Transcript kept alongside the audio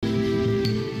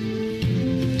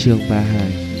Chương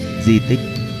 32 Di tích.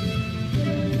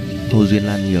 Hồ Duyên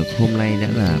Lan Nhược hôm nay đã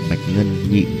là Bạch Ngân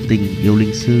Nhị Tinh yêu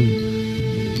linh sư.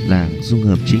 Làng dung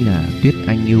hợp chính là Tuyết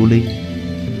Anh yêu linh.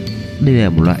 Đây là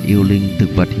một loại yêu linh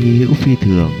thực vật hy hữu phi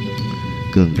thường,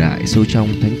 cường đại sâu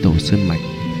trong thánh tổ sơn mạch,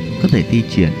 có thể thi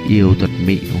triển yêu thuật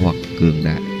mị hoặc cường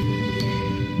đại.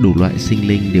 Đủ loại sinh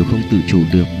linh đều không tự chủ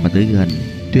được mà tới gần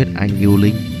Tuyết Anh yêu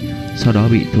linh, sau đó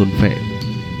bị thôn phệ.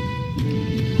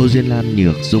 Hồ Duyên Lan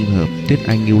Nhược dung hợp Tuyết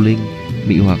Anh yêu linh,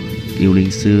 mị hoặc yêu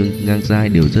linh sư ngang giai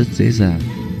đều rất dễ dàng.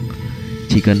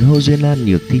 Chỉ cần Hồ Duyên Lan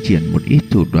Nhược thi triển một ít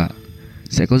thủ đoạn,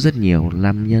 sẽ có rất nhiều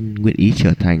nam nhân nguyện ý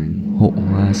trở thành hộ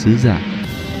hoa sứ giả.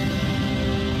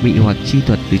 Mị hoặc chi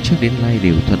thuật từ trước đến nay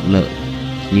đều thuận lợi,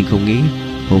 nhưng không nghĩ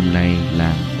hôm nay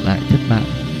là lại thất bại.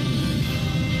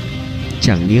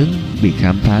 Chẳng những bị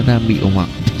khám phá ra mị hoặc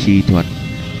chi thuật,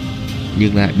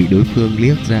 nhưng lại bị đối phương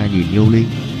liếc ra nhìn yêu linh.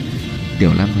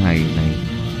 Tiểu Nam Hải này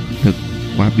thực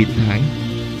quá biến thái.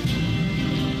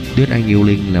 Tuyết Anh yêu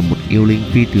linh là một yêu linh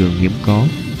phi thường hiếm có,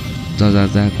 do gia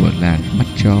gia của làng bắt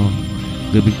cho.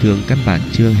 Người bình thường căn bản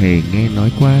chưa hề nghe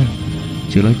nói qua,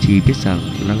 chứ nói chỉ biết rằng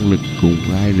năng lực cùng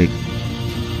lai lịch.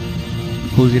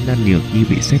 Hồ Duyên Lan Nhược như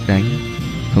bị sét đánh,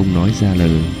 không nói ra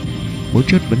lời. Mấu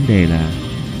chốt vấn đề là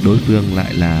đối phương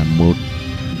lại là một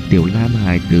tiểu nam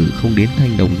hài tử không đến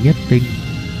thanh đồng nhất tinh.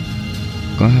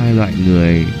 Có hai loại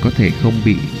người có thể không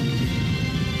bị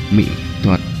mị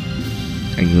thuật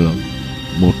ảnh hưởng.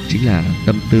 Một chính là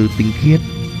tâm tư tinh khiết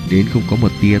đến không có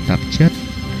một tia tạp chất,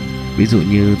 ví dụ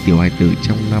như tiểu hài tử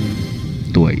trong 5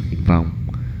 tuổi vòng.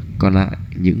 Còn lại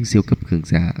những siêu cấp cường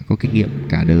giả có kinh nghiệm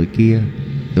cả đời kia,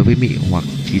 đối với mị hoặc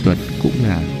trí thuật cũng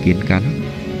là kiến cắn.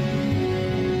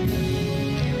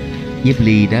 Nhiếp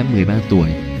Ly đã 13 tuổi,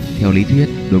 theo lý thuyết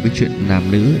đối với chuyện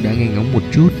nam nữ đã nghe ngóng một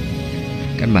chút,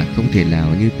 căn bản không thể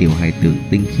nào như tiểu hài tử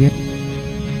tinh khiết.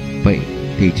 Vậy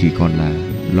thì chỉ còn là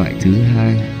loại thứ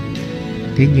hai.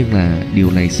 Thế nhưng là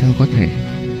điều này sao có thể?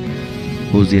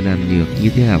 Hồ Duyên Lan Nhược như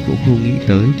thế nào cũng không nghĩ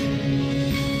tới,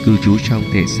 cư trú trong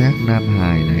thể xác nam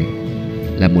hài này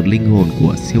là một linh hồn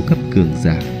của siêu cấp cường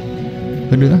giả.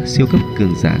 Hơn nữa siêu cấp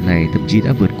cường giả này thậm chí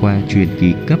đã vượt qua truyền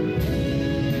kỳ cấp.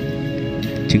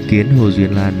 Chứng kiến Hồ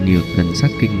Duyên Lan Nhược thần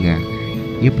sắc kinh ngạc,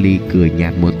 Nhiếp Ly cười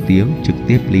nhạt một tiếng trực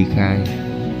tiếp ly khai.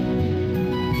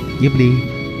 Nhiếp Ly,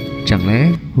 chẳng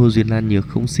lẽ Hồ Duyên Lan Nhược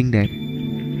không xinh đẹp?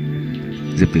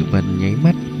 Diệp Tử Vân nháy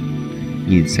mắt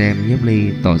nhìn xem Nhiếp Ly,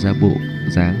 tỏ ra bộ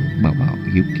dáng bảo bảo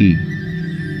hiếu kỳ.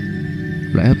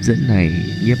 Loại hấp dẫn này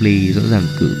Nhiếp Ly rõ ràng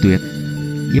cự tuyệt.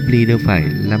 Nhiếp Ly đâu phải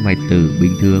là hài tử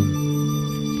bình thường.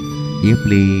 Nhiếp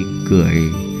Ly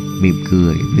mỉm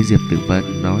cười với Diệp Tử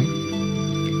Vân nói: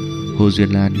 Hồ Duyên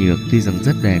Lan Nhược tuy rằng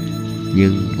rất đẹp,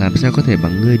 nhưng làm sao có thể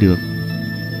bằng ngươi được?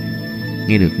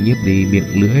 Nghe được Nhiếp Ly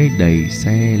miệng lưỡi đầy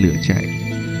xe lửa chạy,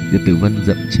 Diệp Tử Vân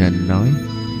dậm chân nói: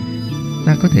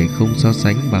 ta có thể không so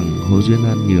sánh bằng Hồ Duyên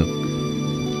Lan Nhược.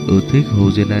 Thích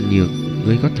Hồ Duyên Lan Nhược,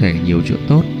 ngươi có thể nhiều chỗ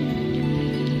tốt.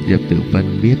 Diệp Tử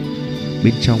Vân biết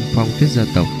bên trong Phong Tuyết gia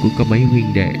tộc cũng có mấy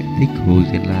huynh đệ thích Hồ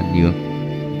Duyên Lan Nhược.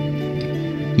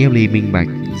 Nhiếp Ly minh bạch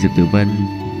Diệp Tử Vân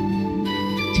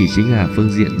chỉ chính là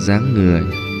phương diện dáng người.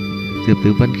 Diệp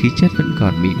Tử Vân khí chất vẫn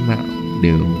còn mỹ mạo,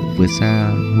 đều vượt xa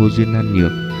Hồ Duyên Lan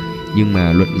Nhược, nhưng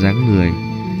mà luận dáng người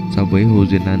so với Hồ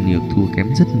Duyên Lan Nhược thua kém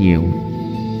rất nhiều.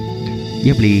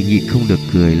 Nhiếp Ly nhịn không được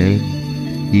cười lên,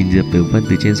 nhìn Diệp Tử Vân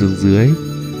từ trên xuống dưới.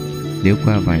 Nếu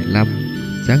qua vài năm,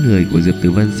 dáng người của Diệp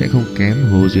Tử Vân sẽ không kém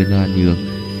Hồ Duyên Lan Nhược.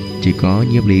 Chỉ có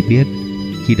Nhiếp Ly biết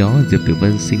khi đó Diệp Tử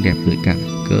Vân xinh đẹp gợi cảm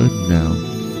cỡ nào.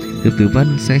 Diệp Tử Vân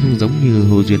sẽ không giống như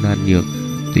Hồ Duyên Lan Nhược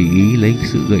tùy ý lấy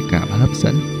sự gợi cảm hấp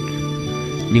dẫn,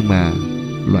 nhưng mà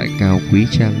loại cao quý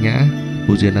trang nhã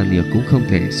Hồ Duyên Lan Nhược cũng không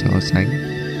thể so sánh.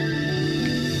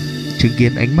 Chứng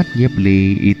kiến ánh mắt Nhiếp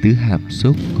Ly ý tứ hàm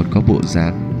xúc, còn có bộ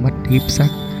dáng mắt híp sắc,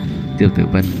 Diệp Tử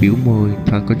Vân bĩu môi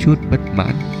thoáng có chút bất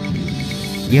mãn.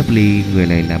 Nhiếp Ly người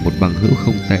này là một bằng hữu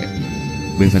không tệ,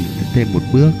 về phần thêm một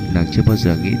bước nàng chưa bao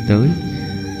giờ nghĩ tới.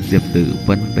 Diệp Tử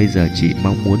Vân bây giờ chỉ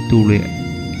mong muốn tu luyện,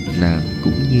 nàng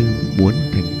cũng như muốn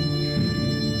thành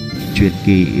truyền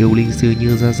kỳ yêu linh sư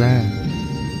như Gia Gia.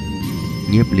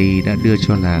 Nhiếp Ly đã đưa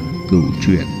cho làng Cửu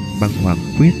Truyện Băng Hoàng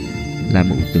Quyết là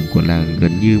mộng tưởng của làng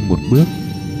gần như một bước,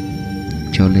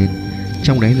 cho nên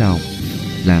trong đáy lòng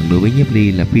làng đối với Nhiếp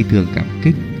Ly là phi thường cảm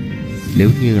kích. Nếu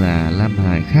như là Lam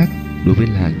Hải khác đối với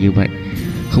làng như vậy,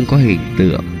 không có hình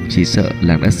tượng, chỉ sợ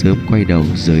làng đã sớm quay đầu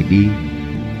rời đi.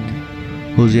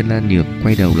 Hồ Duyên Lan Nhược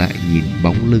quay đầu lại nhìn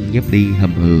bóng lưng Nhiếp Ly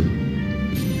hầm hừ: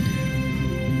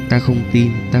 ta không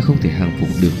tin ta không thể hàng phục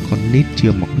được con nít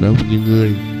chưa mọc lông như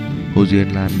ngươi. Hồ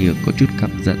Duyên Lan Nhược có chút căm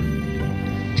giận.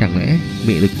 Chẳng lẽ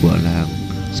mị lực của làng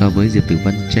so với Diệp Tử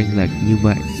Vân chênh lệch như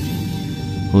vậy?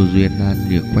 Hồ Duyên Lan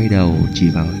Nhược quay đầu chỉ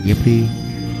vào Nhiếp Ly,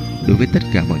 đối với tất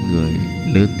cả mọi người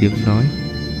lớn tiếng nói: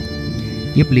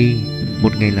 Nhiếp Ly,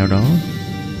 một ngày nào đó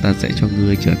ta sẽ cho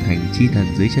ngươi trở thành chi thần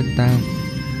dưới chân ta.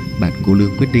 Bản cô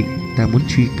lương quyết định ta muốn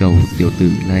truy cầu tiểu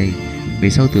tử này, về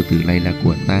sau tiểu tử này là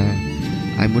của ta.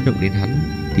 Ai muốn động đến hắn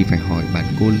thì phải hỏi bản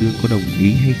cô lương có đồng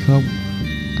ý hay không.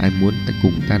 Ai muốn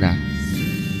cùng ta đạt,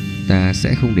 ta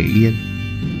sẽ không để yên.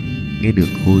 Nghe được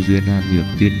Hồ Duyên Lan Nhược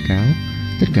tuyên cáo,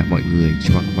 tất cả mọi người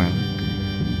choáng váng,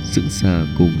 sững sờ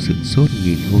cùng sửng sốt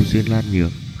nhìn Hồ Duyên Lan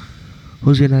Nhược.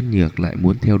 Hồ Duyên Lan Nhược lại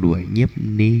muốn theo đuổi Nhiếp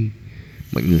Ly.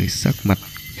 Mọi người sắc mặt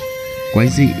quái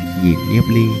dị nhìn Nhiếp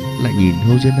Ly, lại nhìn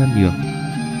Hồ Duyên Lan Nhược.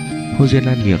 Hồ Duyên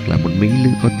Lan Nhược là một mỹ nữ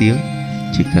có tiếng,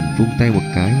 chỉ cần vung tay một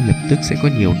cái lập tức sẽ có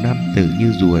nhiều nam tử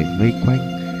như ruồi vây quanh.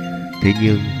 Thế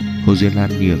nhưng Hồ Duyên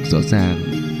Lan Nhược rõ ràng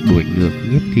đuổi ngược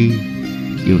Nhiếp Ly,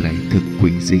 điều này thực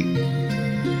quỷ dị.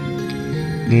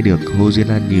 Nghe được Hồ Duyên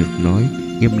Lan Nhược nói,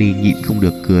 Nhiếp Ly nhịn không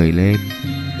được cười lên.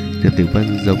 Diệp Tử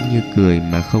Vân giống như cười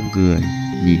mà không cười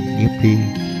nhìn Nhiếp Ly.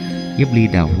 Nhiếp Ly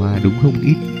đào hoa đúng không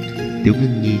ít. Tiếu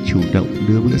Ngưng Nhi chủ động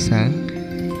đưa bữa sáng,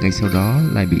 ngay sau đó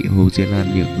lại bị Hồ Duyên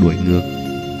Lan Nhược đuổi ngược.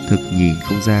 Thực nhìn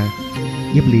không ra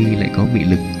Nhiếp Ly lại có mị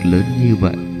lực lớn như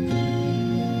vậy.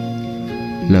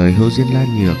 Lời Hồ Duyên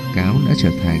Lan Nhược cáo đã trở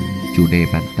thành chủ đề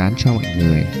bàn tán cho mọi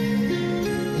người.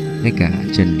 Ngay cả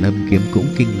Trần Lâm Kiếm cũng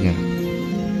kinh ngạc.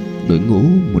 Đội ngũ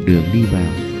một đường đi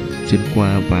vào, xuyên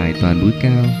qua vài tòa núi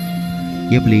cao.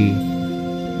 Nhiếp Ly,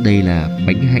 đây là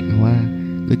bánh hạnh hoa,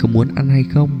 ngươi có muốn ăn hay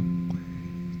không?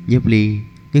 Nhiếp Ly,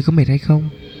 ngươi có mệt hay không?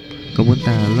 Có muốn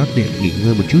ta lót đệm nghỉ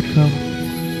ngơi một chút không?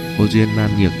 Hồ Duyên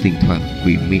Lan Nhược thỉnh thoảng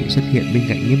quỷ mị xuất hiện bên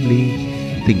cạnh Nhiếp Ly,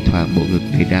 thỉnh thoảng bộ ngực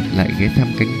đầy đặn lại ghé thăm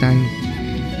cánh tay.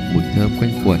 Mùi thơm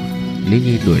quanh quẩn. Nếu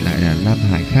như đổi lại là Lam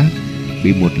Hải khác,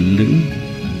 bị một nữ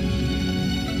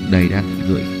đầy đặn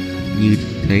gợi như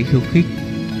thế khiêu khích,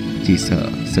 chỉ sợ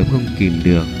sớm không kìm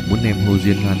được muốn đem Hồ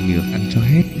Duyên Lan Nhược ăn cho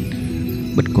hết.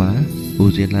 Bất quá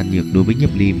Hồ Duyên Lan Nhược đối với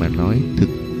Nhiếp Ly mà nói thực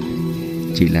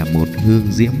chỉ là một hương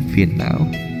diễm phiền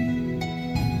não.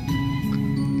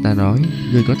 Ta nói,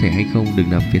 ngươi có thể hay không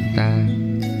đừng làm phiền ta.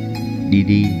 Đi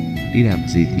đi, đi làm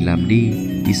gì thì làm đi,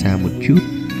 đi xa một chút.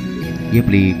 Nhiếp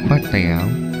Ly khoát tay áo,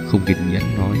 không kiên nhẫn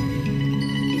nói.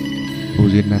 Hồ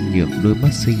Duyên Lan Nhược đôi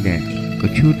mắt xinh đẹp có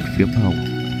chút phiếm hồng,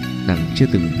 nàng chưa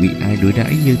từng bị ai đối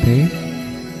đãi như thế.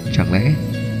 Chẳng lẽ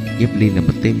Nhiếp Ly là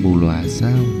một tên mù lòa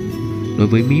sao? Đối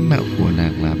với mỹ mạo của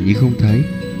nàng làm như không thấy.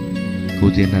 Hồ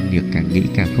Duyên Lan Nhược càng nghĩ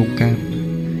càng không cam,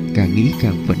 càng nghĩ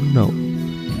càng phẫn nộ,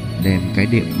 đem cái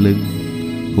đệm lưng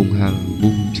hung hăng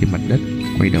vung trên mặt đất,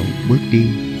 quay đầu bước đi.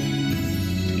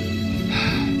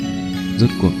 Rốt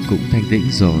cuộc cũng thanh tĩnh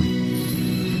rồi.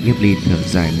 Nhiếp Ly thở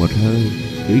dài một hơi,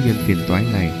 nữ nhân phiền toái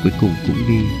này cuối cùng cũng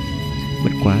đi.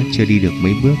 Bất quá chưa đi được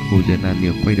mấy bước, Hồ Duyên Lan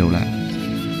Nhược quay đầu lại.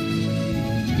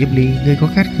 Nhiếp Ly, ngươi có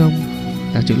khát không?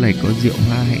 Ta chỗ này có rượu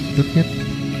hoa hạnh tốt nhất.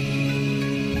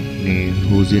 Nghe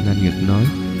Hồ Duyên Lan Nhược nói,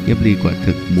 Nhiếp Ly quả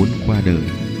thực muốn qua đời.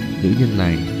 Nữ nhân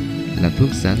này là thuốc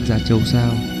dán da trâu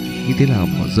sao? Như thế nào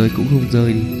bỏ rơi cũng không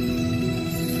rơi đi.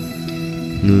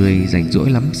 Người rảnh rỗi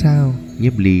lắm sao?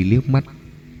 Nhiếp Ly liếc mắt.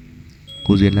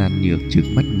 Hồ Duyên Lan Nhược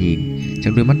trừng mắt nhìn,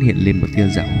 trong đôi mắt hiện lên một tia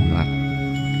giảo hoạt.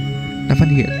 Ta phát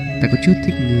hiện ta có chút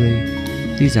thích ngươi.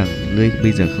 Tuy rằng ngươi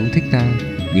bây giờ không thích ta,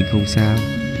 nhưng không sao.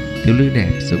 Thiếu nữ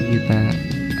đẹp giống như ta,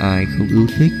 ai không ưa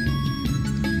thích.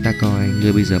 Ta coi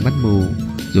ngươi bây giờ mắt mù,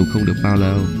 dù không được bao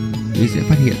lâu, ngươi sẽ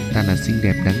phát hiện ta là xinh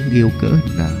đẹp đáng yêu cỡ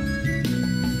nào.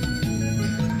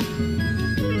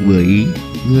 Vừa ý,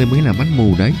 ngươi mới là mắt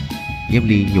mù đấy. Nhiếp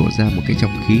Ly nhổ ra một cái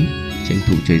trọng khí, tranh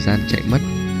thủ thời gian chạy mất.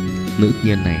 Nữ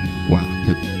nhân này quả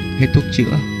thực hết thuốc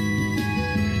chữa.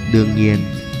 Đương nhiên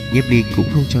Nhiếp Ly cũng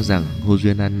không cho rằng Hồ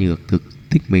Duyên Lan Nhược thực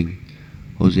thích mình.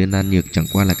 Hồ Duyên Lan Nhược chẳng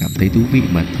qua là cảm thấy thú vị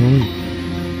mà thôi.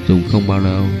 Dùng không bao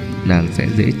lâu, nàng sẽ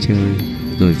dễ chơi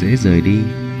rồi dễ rời đi.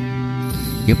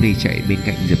 Nhiếp Ly chạy bên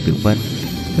cạnh Diệp Tử Vân.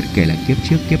 Bất kể là kiếp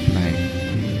trước kiếp này,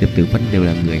 Diệp Tử Vân đều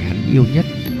là người hắn yêu nhất.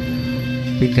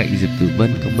 Bên cạnh Diệp Tử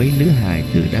Vân có mấy nữ hài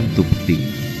tử đang tục tỉm,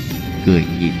 cười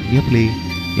nhìn Nhiếp Ly,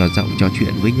 nhỏ giọng trò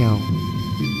chuyện với nhau.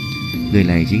 Người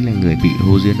này chính là người bị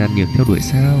Hồ Duyên Lan Nhược theo đuổi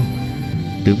sao?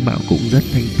 Tướng mạo cũng rất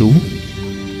thanh tú.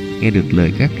 Nghe được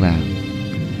lời các làng,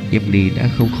 Nhiếp Ly đã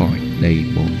không khỏi đầy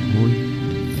mồ hôi.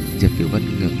 Diệp Tử Vân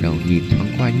ngẩng đầu nhìn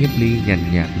thoáng qua Nhiếp Ly, nhàn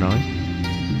nhạt nói: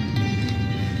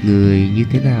 người như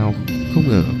thế nào không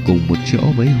ở cùng một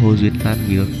chỗ với Hồ Duyên Lan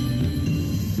Nhược?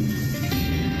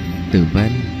 Tử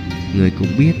Vân, người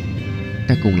cũng biết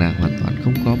ta cùng là hoàn toàn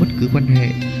không có bất cứ quan hệ.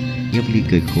 Nhiếp Ly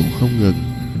cười khổ không ngừng.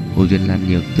 Hồ Duyên Lan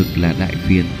Nhược thực là đại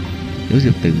phiền. Nếu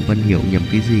Diệp Tử Vân hiểu nhầm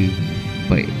cái gì,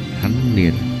 vậy hắn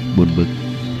liền buồn bực.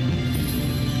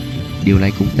 Điều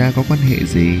này cùng ta có quan hệ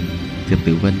gì? Diệp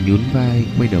Tử Vân nhún vai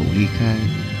quay đầu ly khai.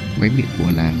 Khóe miệng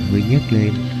của nàng hơi nhếch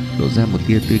lên, lộ ra một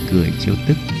tia tươi cười trêu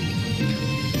tức.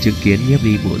 Chứng kiến Nhiếp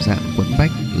Ly bộ dạng quẫn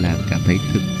bách, nàng cảm thấy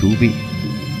thực thú vị.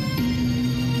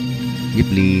 Nhiếp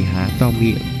Ly há to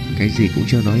miệng, cái gì cũng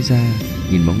chưa nói ra,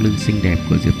 nhìn bóng lưng xinh đẹp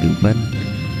của Diệp Tử Vân,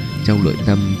 trong nội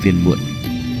tâm phiền muộn.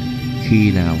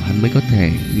 Khi nào hắn mới có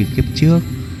thể như kiếp trước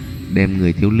đem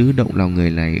người thiếu nữ động lòng người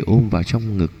này ôm vào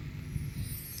trong ngực?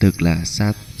 Thực là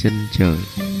xa chân trời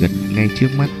gần ngay trước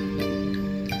mắt.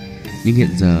 Nhưng hiện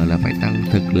giờ là phải tăng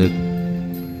thực lực.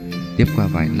 Tiếp qua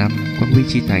vài năm, Quang Huy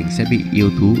Chi Thành sẽ bị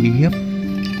yêu thú uy hiếp.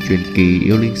 Truyền kỳ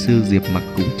yêu linh sư Diệp Mặc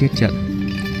cũng chết trận.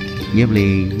 Nhiếp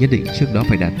Ly nhất định trước đó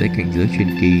phải đạt tới cảnh giới truyền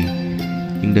kỳ,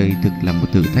 nhưng đây thực là một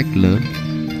thử thách lớn.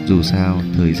 Dù sao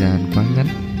thời gian quá ngắn,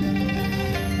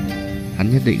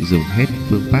 hắn nhất định dùng hết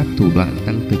phương pháp thủ đoạn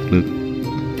tăng thực lực.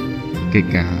 Kể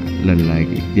cả lần này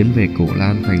tiến về Cổ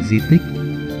Lan thành di tích,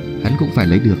 hắn cũng phải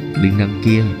lấy được linh năng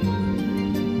kia.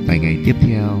 Vài ngày tiếp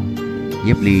theo,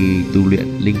 Nhiếp Ly tu luyện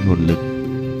linh hồn lực,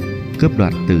 cướp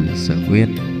đoạt từ Sở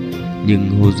Nguyên. Nhưng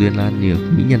Hồ Duyên Lan Nhược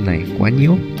mỹ nhân này quá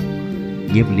nhiễu.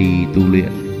 Nhiếp Ly tu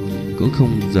luyện cũng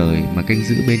không rời mà canh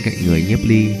giữ bên cạnh người Nhiếp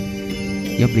Ly.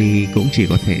 Nhiếp Ly cũng chỉ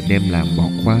có thể đem làm bỏ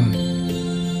qua.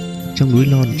 Trong núi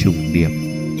non trùng điệp,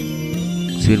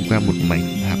 xuyên qua một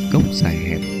mảnh hạp cốc dài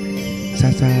hẹp,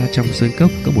 xa xa trong sơn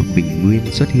cốc có một bình nguyên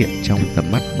xuất hiện trong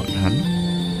tầm mắt bọn hắn.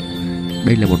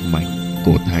 Đây là một mảnh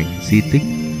cổ thành di tích,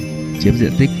 chiếm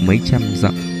diện tích mấy trăm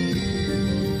dặm.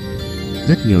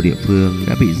 Rất nhiều địa phương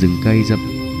đã bị rừng cây rậm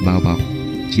bao bọc,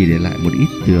 chỉ để lại một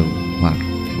ít tường hoặc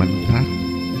văn pháp.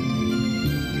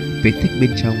 Vết tích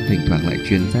bên trong thỉnh thoảng lại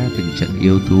truyền ra từng trận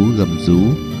yêu thú gầm rú.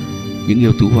 Những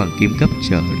yêu thú hoàng kim cấp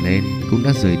trở lên cũng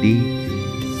đã rời đi.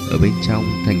 Ở bên trong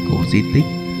thành cổ di tích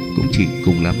cũng chỉ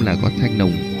cùng lắm là có thanh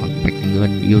đồng hoặc bạch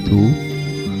ngân yêu thú.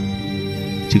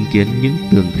 Chứng kiến những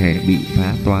tường thể bị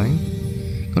phá toái,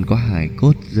 còn có hài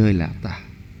cốt rơi lả tả,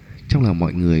 trong lòng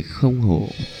mọi người không hổ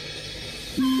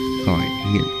khỏi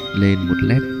hiện lên một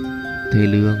nét thê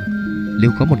lương.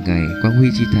 Nếu có một ngày Quang Huy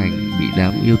Chi Thành bị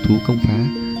đám yêu thú công phá,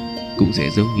 cũng sẽ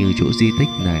giống như chỗ di tích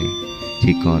này,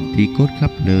 chỉ còn thi cốt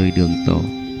khắp nơi đường tổ.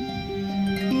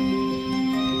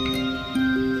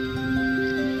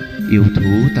 Yêu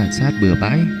thú tàn sát bừa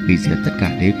bãi, hủy diệt tất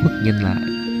cả đế quốc nhân loại.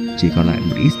 Chỉ còn lại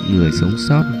một ít người sống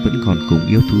sót vẫn còn cùng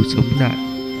yêu thú sống lại.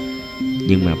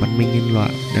 Nhưng mà văn minh nhân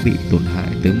loại đã bị tổn hại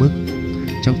tới mức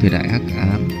trong thời đại hắc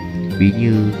ám, ví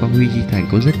như Quang Huy Chi Thành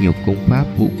có rất nhiều công pháp,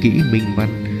 vũ kỹ, minh văn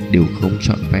đều không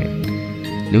trọn vẹn.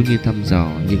 Nếu như thăm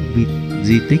dò những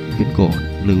di tích viễn cổ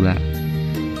lưu lại,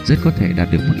 rất có thể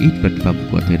đạt được một ít vật phẩm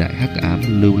của thời đại hắc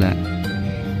ám lưu lại.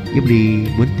 Nhiếp Ly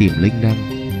muốn tìm linh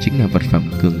năng, chính là vật phẩm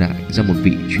cường đại do một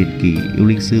vị truyền kỳ yêu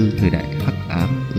linh sư thời đại hắc ám